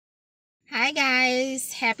Hi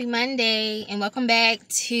guys, happy Monday and welcome back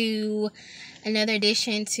to another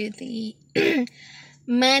edition to the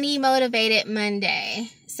Money Motivated Monday.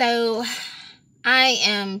 So I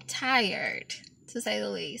am tired, to say the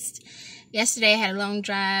least. Yesterday I had a long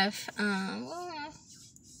drive, a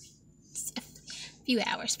few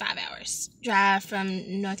hours, 5 hours drive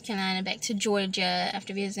from North Carolina back to Georgia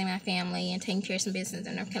after visiting my family and taking care of some business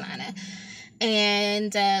in North Carolina.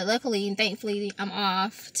 And luckily and thankfully, I'm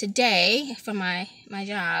off today from my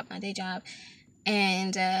day job.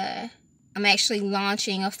 And I'm actually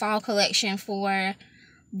launching a fall collection for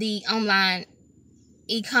the online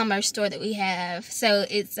e-commerce store that we have. So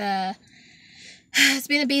it's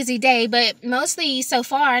been a busy day, but mostly so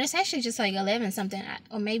far, and it's actually just like 11 something,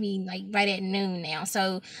 or maybe like right at noon now.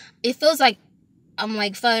 So it feels like I'm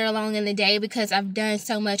like further along in the day because I've done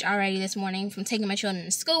so much already this morning, from taking my children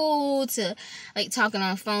to school to like talking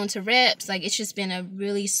on the phone to reps. Like, it's just been a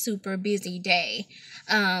really super busy day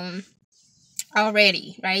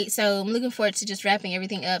already, right? So I'm looking forward to just wrapping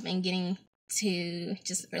everything up and getting to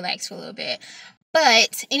just relax for a little bit.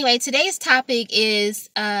 But anyway, today's topic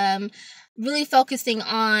is really focusing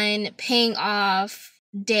on paying off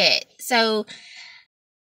debt. So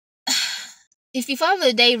if you follow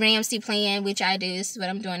the Dave Ramsey plan, which I do, this is what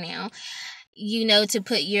I'm doing now, you know to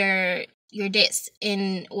put your debts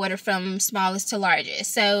in order from smallest to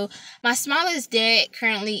largest. So my smallest debt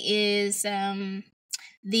currently is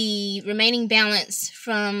the remaining balance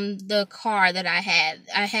from the car that I had.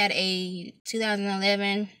 I had a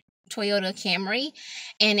 2011 Toyota Camry,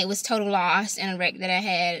 and it was total loss in a wreck that I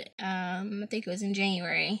had, I think it was in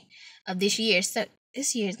January of this year. So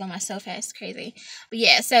this year is going by so fast, crazy. But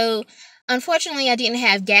yeah, so unfortunately I didn't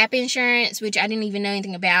have gap insurance, which I didn't even know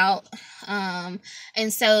anything about.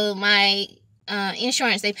 And so my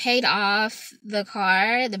insurance, they paid off the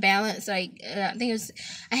car, the balance, like I think it was,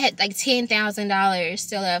 I had like $10,000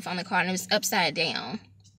 still left on the car, and it was upside down.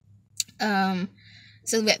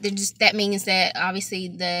 So that means that obviously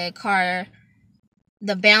the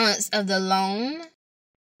balance of the loan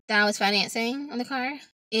that I was financing on the car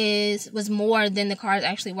was more than the car is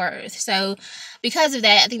actually worth. So because of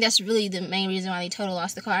that, I think that's really the main reason why they total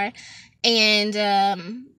lost the car. And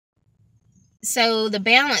so the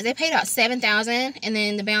balance, they paid out $7,000, and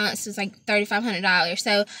then the balance is like $3,500.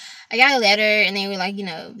 So I got a letter, and they were like,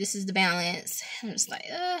 this is the balance. I'm just like,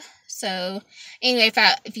 So anyway,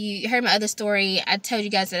 if you heard my other story, I told you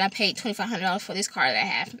guys that I paid $2,500 for this car that I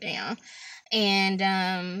have now.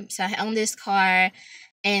 And so I own this car,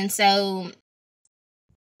 and so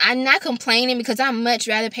I'm not complaining because I'd much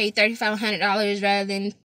rather pay $3,500 rather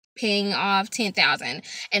than paying off $10,000.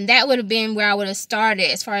 And that would have been where I would have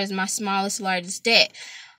started as far as my largest debt,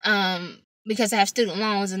 because I have student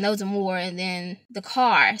loans, and those are more than the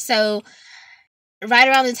car. So right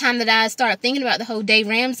around the time that I started thinking about the whole Dave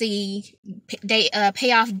Ramsey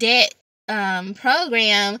pay off debt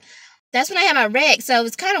program, that's when I had my wreck. So it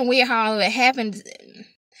was kind of weird how all of it happened.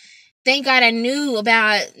 Thank God I knew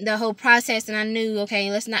about the whole process, and I knew, okay,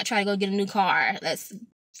 let's not try to go get a new car. Let's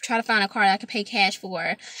try to find a car that I could pay cash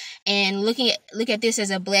for, and look at this as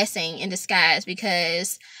a blessing in disguise,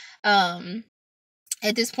 because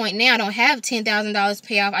at this point now I don't have $10,000 to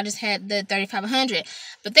pay off. I just had the $3,500.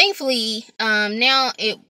 But thankfully, now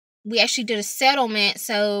we actually did a settlement,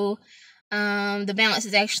 so the balance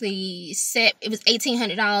is actually set. It was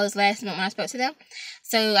 $1,800 last month when I spoke to them.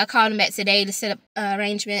 So I called them back today to set up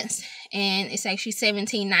arrangements, and it's actually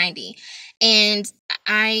 $1,790. And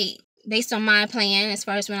based on my plan, as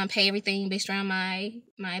far as when I pay everything based around my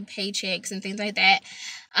paychecks and things like that,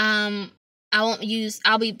 I'll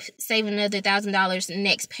be saving another $1,000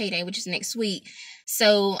 next payday, which is next week.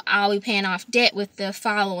 So I'll be paying off debt with the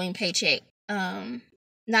following paycheck.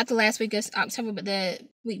 Not the last week of October, but the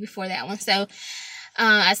week before that one. So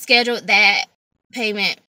I scheduled that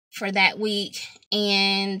payment for that week,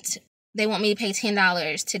 and they want me to pay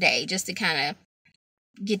 $10 today just to kind of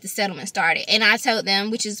get the settlement started. And I told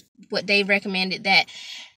them, which is what Dave recommended, that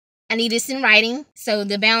I need this in writing. So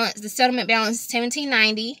the settlement balance is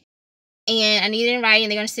 $1,790, and I need it in writing.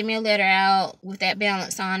 They're going to send me a letter out with that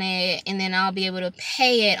balance on it, and then I'll be able to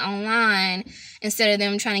pay it online instead of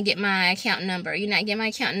them trying to get my account number. You're not getting my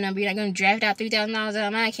account number. You're not going to draft out $3,000 out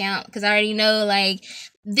of my account, because I already know, like,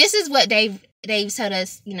 this is what Dave told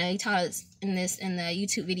us. He taught us in the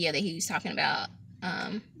YouTube video that he was talking about,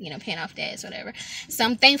 paying off debts, whatever. So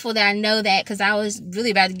I'm thankful that I know that, because I was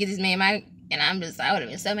really about to get this man and I would have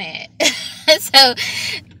been so mad. So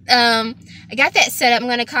I got that set up. I'm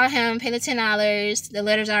going to call him, pay the $10. The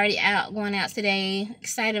letter's already going out today.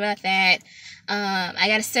 Excited about that. I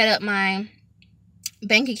got to set up my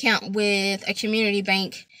bank account with a community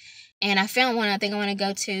bank and I found one I think I want to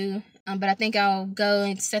go to, but I think I'll go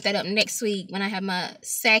and set that up next week when I have my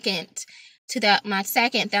second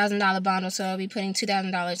 $1,000 bundle. So I'll be putting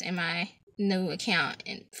 $2,000 in my new account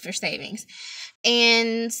for savings.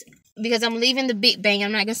 And because I'm leaving the big bank,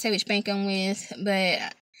 I'm not gonna say which bank I'm with,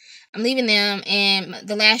 but I'm leaving them. And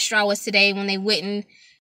the last straw was today when they wouldn't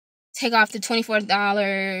take off the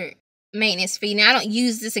 $24 maintenance fee. Now I don't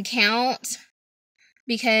use this account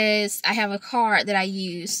because I have a card that I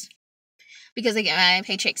use because I get my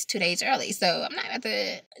paychecks 2 days early. So I'm not about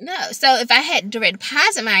to, no. So if I had direct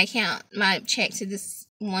deposit my check to this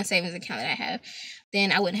one savings account that I have,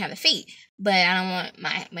 then I wouldn't have a fee. But I don't want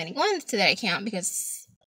my money going to that account because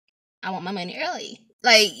I want my money early.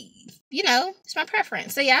 Like, you know, it's my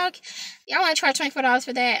preference. So y'all want to charge $24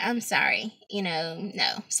 for that? I'm sorry, you know,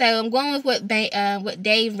 no. So I'm going with what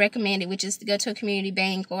Dave recommended, which is to go to a community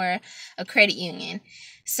bank or a credit union.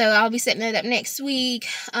 So I'll be setting that up next week.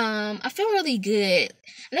 I feel really good.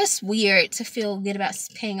 I know it's weird to feel good about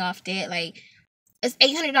paying off debt. Like, it's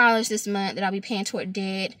 $800 this month that I'll be paying toward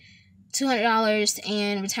debt, $200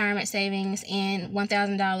 in retirement savings, and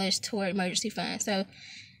 $1,000 toward emergency fund. So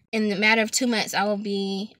in the matter of 2 months, I will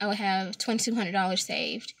have $2,200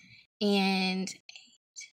 saved and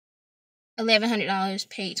 $1,100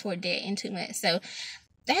 paid toward debt in 2 months. So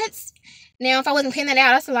that's, now if I wasn't paying that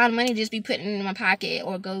out, that's a lot of money to just be putting in my pocket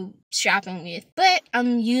or go shopping with. But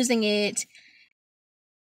I'm using it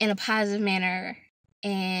in a positive manner,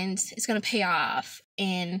 and it's going to pay off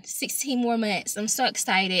in 16 more months. I'm so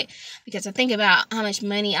excited because I think about how much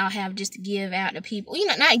money I'll have just to give out to people. You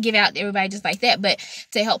know, not give out to everybody just like that, but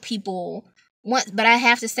to help people. But I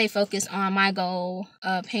have to stay focused on my goal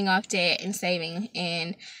of paying off debt and saving,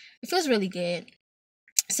 and it feels really good.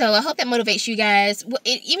 So I hope that motivates you guys.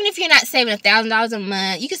 Even if you're not saving $1,000 a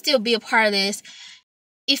month, you can still be a part of this.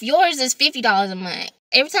 If yours is $50 a month,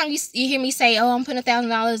 every time you hear me say, "Oh, I'm putting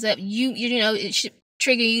 $1,000 up," you know, it should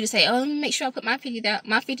trigger you to say, "Oh, let me make sure I put my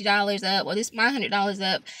 $50 up, or my $100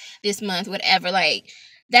 up this month," whatever. Like,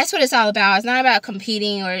 that's what it's all about. It's not about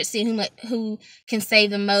competing or seeing who can save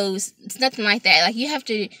the most. It's nothing like that. Like, you have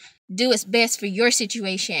to do what's best for your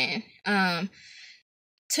situation.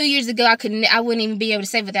 2 years ago, I wouldn't even be able to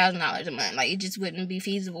save $1,000 a month. Like, it just wouldn't be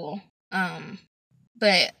feasible.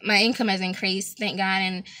 But my income has increased, thank God,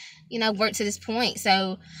 and, you know, worked to this point.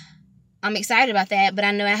 So I'm excited about that, but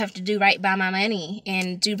I know I have to do right by my money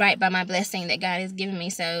and do right by my blessing that God has given me.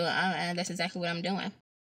 So that's exactly what I'm doing,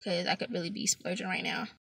 because I could really be splurging right now.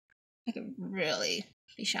 I could really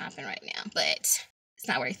be shopping right now, but it's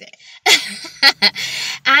not worth it.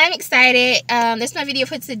 I'm excited. That's my video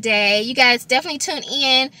for today. You guys definitely tune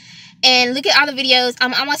in and look at all the videos.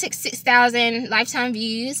 I'm almost at 6,000 lifetime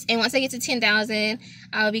views, and once I get to 10,000,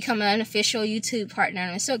 I'll become an official YouTube partner.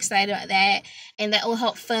 I'm so excited about that, and that will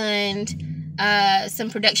help fund some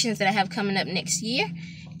productions that I have coming up next year.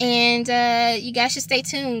 And you guys should stay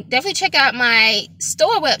tuned. Definitely check out my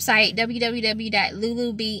store website,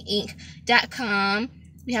 www.lulubeinc.com.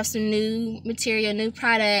 We have some new material, new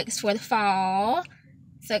products for the fall.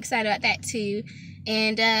 So excited about that too.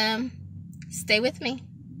 And stay with me.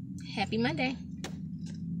 Happy Monday.